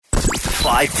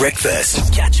5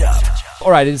 Breakfast. Catch up. All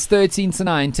right, it's 13 to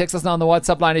 9. Text us now on the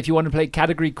WhatsApp line if you want to play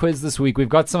category quiz this week. We've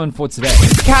got someone for today.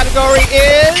 Category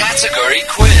is Category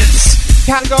quiz.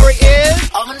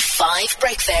 on 5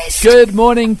 Breakfast. Good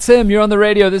morning, Tim. You're on the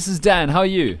radio. This is Dan. How are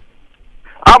you?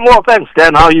 I'm well, thanks,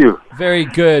 Dan. How are you? Very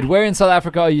good. Where in South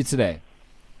Africa are you today?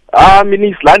 I'm in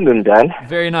East London, Dan.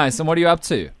 Very nice. And what are you up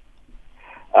to?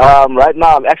 Right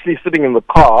now, I'm actually sitting in the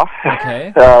car,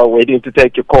 Okay. waiting to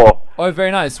take your call. Oh,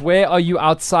 very nice. Where are you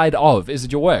outside of? Is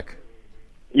it your work?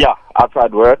 Yeah,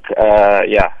 outside work.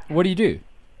 Yeah. What do you do?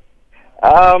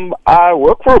 I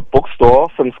work for a bookstore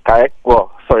from Sky.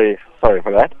 Well, sorry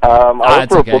for that. I work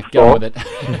It's for okay. a Get on bookstore.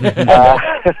 with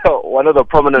it. One of the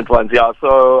prominent ones. Yeah.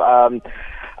 So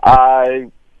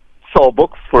I sell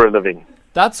books for a living.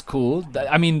 That's cool.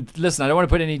 I mean, listen, I don't want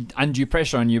to put any undue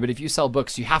pressure on you, but if you sell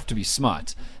books, you have to be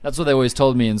smart. That's what they always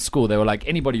told me in school. They were like,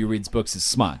 anybody who reads books is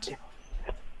smart.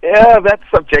 Yeah, that's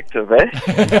subjective, eh?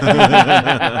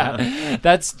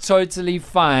 That's totally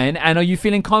fine. And are you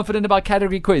feeling confident about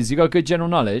category quiz? You got good general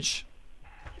knowledge?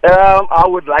 I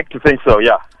would like to think so.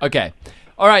 Yeah. Okay.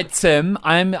 All right, Tim.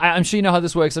 I'm sure you know how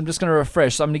this works. I'm just going to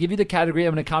refresh. So I'm going to give you the category.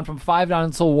 I'm going to count from 5 down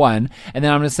until 1, and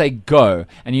then I'm going to say go.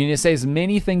 And you need to say as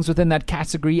many things within that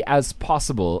category as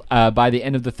possible by the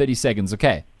end of the 30 seconds.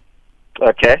 Okay.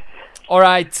 Okay. All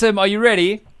right, Tim. Are you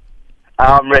ready?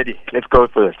 I'm ready. Let's go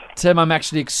first. Tim, I'm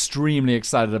actually extremely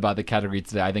excited about the category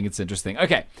today. I think it's interesting.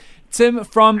 Okay. Tim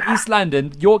from East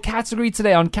London, your category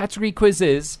today on Category Quiz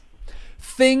is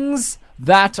things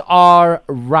that are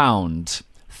round.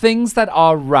 Things that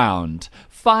are round.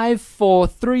 5, 4,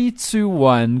 3, 2,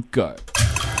 1, go.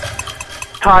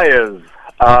 Tires.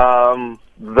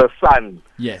 The sun.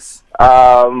 Yes.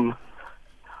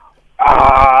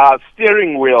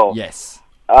 Steering wheel. Yes.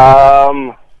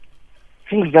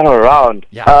 Things that are around.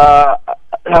 Yeah.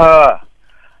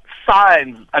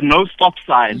 Signs. A no stop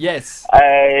sign. Yes.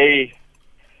 A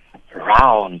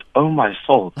round. Oh my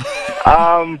soul.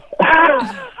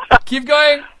 Keep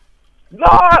going. No,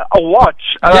 a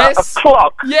watch. Yes. A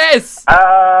clock. Yes.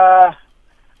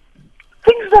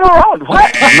 Things that are around.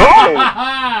 What?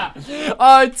 No.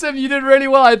 Oh, Tim, you did really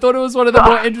well. I thought it was one of the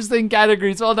more interesting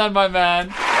categories. Well done, my man.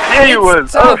 It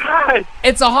was. tough. Alright.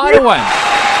 It's a harder one.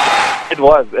 It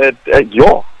was.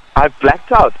 I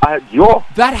blacked out.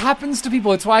 That happens to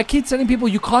people. It's why I keep telling people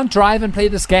you can't drive and play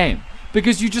this game.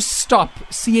 Because you just stop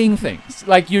seeing things.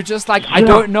 Like, you're just like, I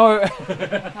don't know.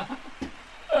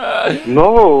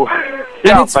 No.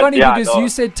 And it's funny because you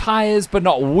said tires, but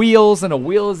not wheels, and a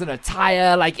wheel is in a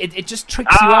tire. Like, it just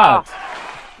tricks you out.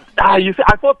 You see,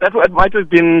 I thought that it might have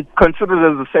been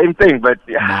considered as the same thing, but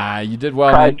yeah. Nah, you did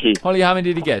well, man. Crikey. Holly, how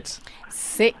many did you get?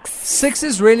 6. 6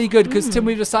 is really good because, Tim,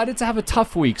 we've decided to have a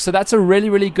tough week. So that's a really,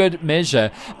 really good measure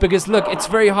because, look, it's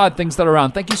very hard, things that are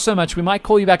around. Thank you so much. We might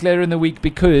call you back later in the week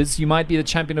because you might be the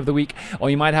champion of the week or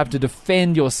you might have to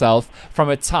defend yourself from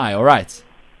a tie, all right?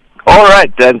 All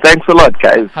right, then. Thanks a lot,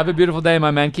 guys. Have a beautiful day, my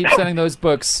man. Keep selling those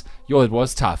books. Yo, it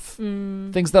was tough.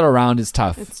 Things that are around is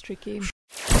tough. It's tricky.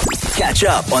 Catch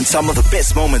up on some of the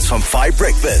best moments from 5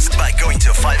 Breakfast by going to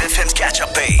 5FM's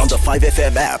catch-up page on the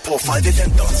 5FM app or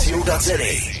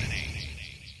 5FM.co.za.